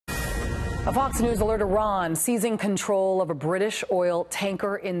A Fox News alert: Iran seizing control of a British oil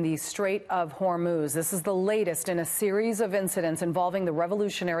tanker in the Strait of Hormuz. This is the latest in a series of incidents involving the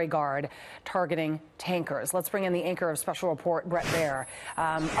Revolutionary Guard targeting tankers. Let's bring in the anchor of Special Report, Brett Baer.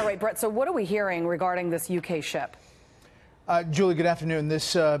 All right, Brett, so what are we hearing regarding this UK ship? Julie, good afternoon.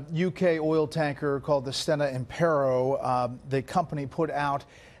 This UK oil tanker called the Stena Impero, the company put out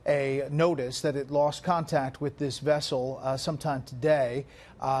a notice that it lost contact with this vessel sometime today.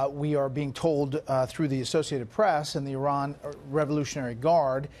 We are being told through the Associated Press and the Iran Revolutionary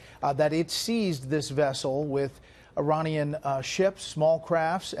Guard that it seized this vessel with Iranian ships, small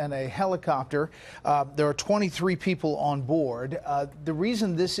crafts, and a helicopter. There are 23 people on board. The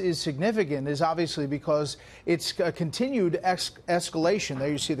reason this is significant is obviously because it's a continued escalation.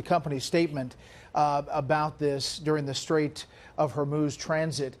 There you see the company's statement about this during the Strait of Hormuz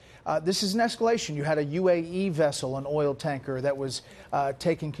transit. This is an escalation. You had a UAE vessel, an oil tanker, that was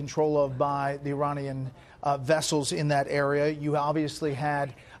taken control of by the Iranian vessels in that area. You obviously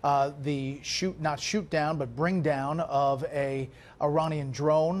had the not shoot down, but bring down of a Iranian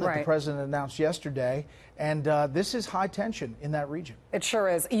drone that the president announced yesterday. And this is high tension in that region. It sure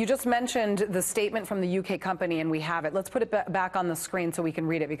is. You just mentioned the statement from the UK company, and we have it. Let's put it back on the screen so we can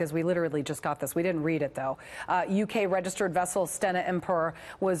read it, because we literally just got this. We didn't read it, though. UK registered vessel Stena Impero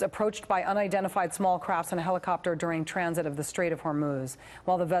was approached by unidentified small crafts and a helicopter during transit of the Strait of Hormuz.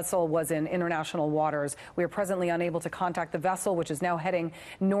 While the vessel was in international waters, we are presently unable to contact the vessel, which is now heading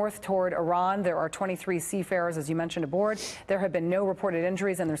north toward Iran. There are 23 seafarers, as you mentioned, aboard. There have been no reported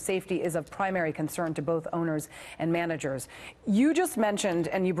injuries, and their safety is of primary concern to both owners and managers. You just mentioned,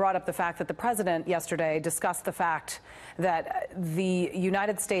 and you brought up the fact that the president yesterday discussed the fact that the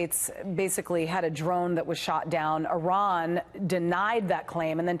United States basically had a drone that was shot down. Iran denied that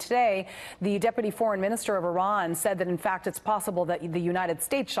claim. And then today, the deputy foreign minister of Iran said that, in fact, it's possible that the United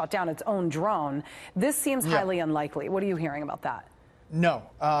States shot down its own drone. This seems highly unlikely. What are you hearing about that? No.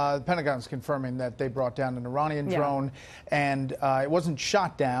 The Pentagon's confirming that they brought down an Iranian drone, and it wasn't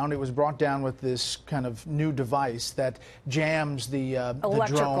shot down. It was brought down with this kind of new device that jams the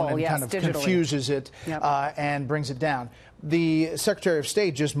drone and kind of confuses it and brings it down. The Secretary of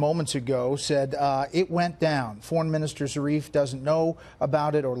State just moments ago said it went down. Foreign Minister Zarif doesn't know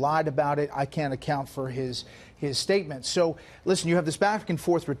about it or lied about it. I can't account for his statement. So, listen, you have this back and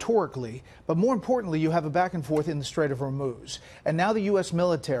forth rhetorically, but more importantly, you have a back and forth in the Strait of Hormuz. And now the U.S.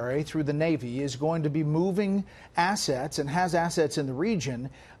 military, through the Navy, is going to be moving assets and has assets in the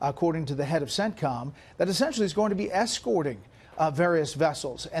region, according to the head of CENTCOM, that essentially is going to be escorting various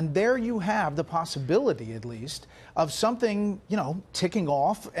vessels. And there you have the possibility, at least, of something, ticking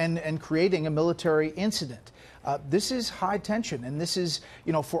off and creating a military incident. This is high tension, and this is,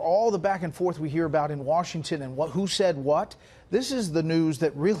 for all the back and forth we hear about in Washington and who said what, this is the news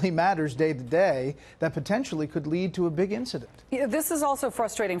that really matters day to day that potentially could lead to a big incident. This is also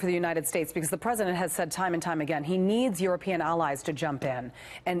frustrating for the United States, because the president has said time and time again he needs European allies to jump in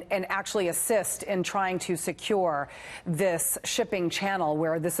and actually assist in trying to secure this shipping channel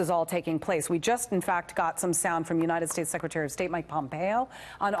where this is all taking place. We just, in fact, got some sound from United States Secretary of State Mike Pompeo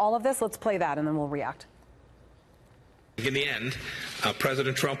on all of this. Let's play that, and then we'll react. In the end,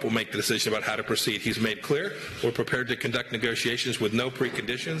 President Trump will make the decision about how to proceed. He's made clear we're prepared to conduct negotiations with no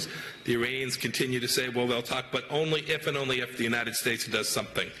preconditions. The Iranians continue to say, well, they'll talk, but only if and only if the United States does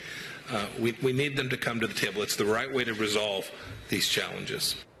something. We need them to come to the table. It's the right way to resolve these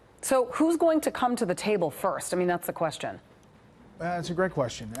challenges. So who's going to come to the table first? I mean, that's the question. That's a great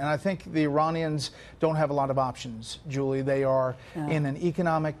question. And I think the Iranians don't have a lot of options, Julie. They are in an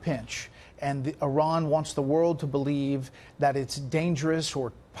economic pinch. And Iran wants the world to believe that it's dangerous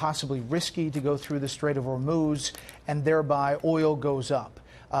or possibly risky to go through the Strait of Hormuz, and thereby oil goes up.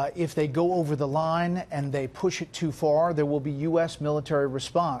 If they go over the line and they push it too far, there will be U.S. military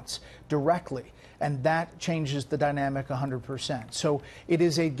response directly, and that changes the dynamic 100%. So it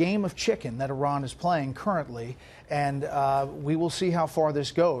is a game of chicken that Iran is playing currently, and we will see how far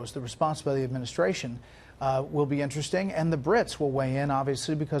this goes. The response by the administration will be interesting, and the Brits will weigh in,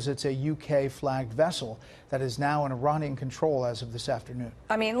 obviously, because it's a UK-flagged vessel that is now in Iranian control as of this afternoon.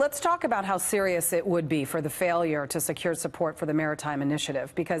 I mean, let's talk about how serious it would be for the failure to secure support for the maritime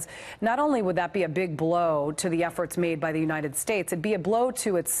initiative, because not only would that be a big blow to the efforts made by the United States, it'd be a blow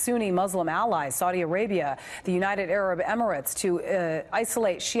to its Sunni Muslim allies, Saudi Arabia, the United Arab Emirates, to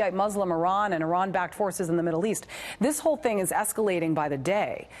isolate Shiite Muslim Iran and Iran-backed forces in the Middle East. This whole thing is escalating by the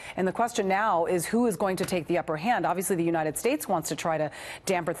day, and the question now is who is going to take the upper hand. Obviously, the United States wants to try to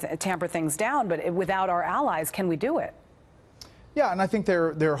tamper things down, but without our allies, can we do it? Yeah, and I think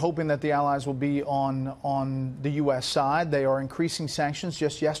they're hoping that the allies will be on the U.S. side. They are increasing sanctions.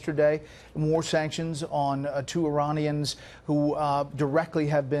 Just yesterday, more sanctions on 2 Iranians who directly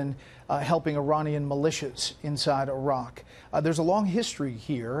have been helping Iranian militias inside Iraq. There's a long history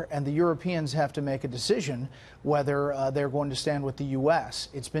here, and the Europeans have to make a decision whether they're going to stand with the U.S.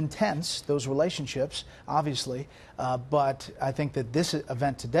 It's been tense, those relationships, obviously, but I think that this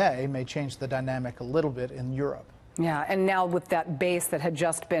event today may change the dynamic a little bit in Europe. Yeah, and now with that base that had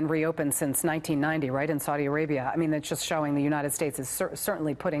just been reopened since 1990, right, in Saudi Arabia, I mean, it's just showing the United States is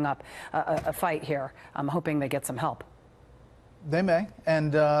certainly putting up a fight here. I'm hoping they get some help. They may,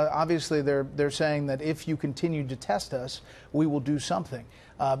 and obviously they're saying that if you continue to test us, we will do something.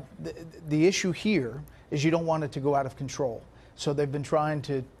 The issue here is you don't want it to go out of control. So they've been trying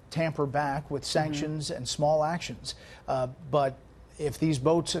to tamper back with sanctions and small actions. But if these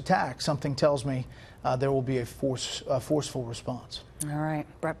boats attack, something tells me there will be a forceful response. All right.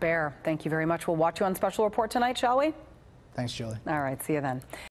 Bret Baier, thank you very much. We'll watch you on Special Report tonight, shall we? Thanks, Julie. All right. See you then.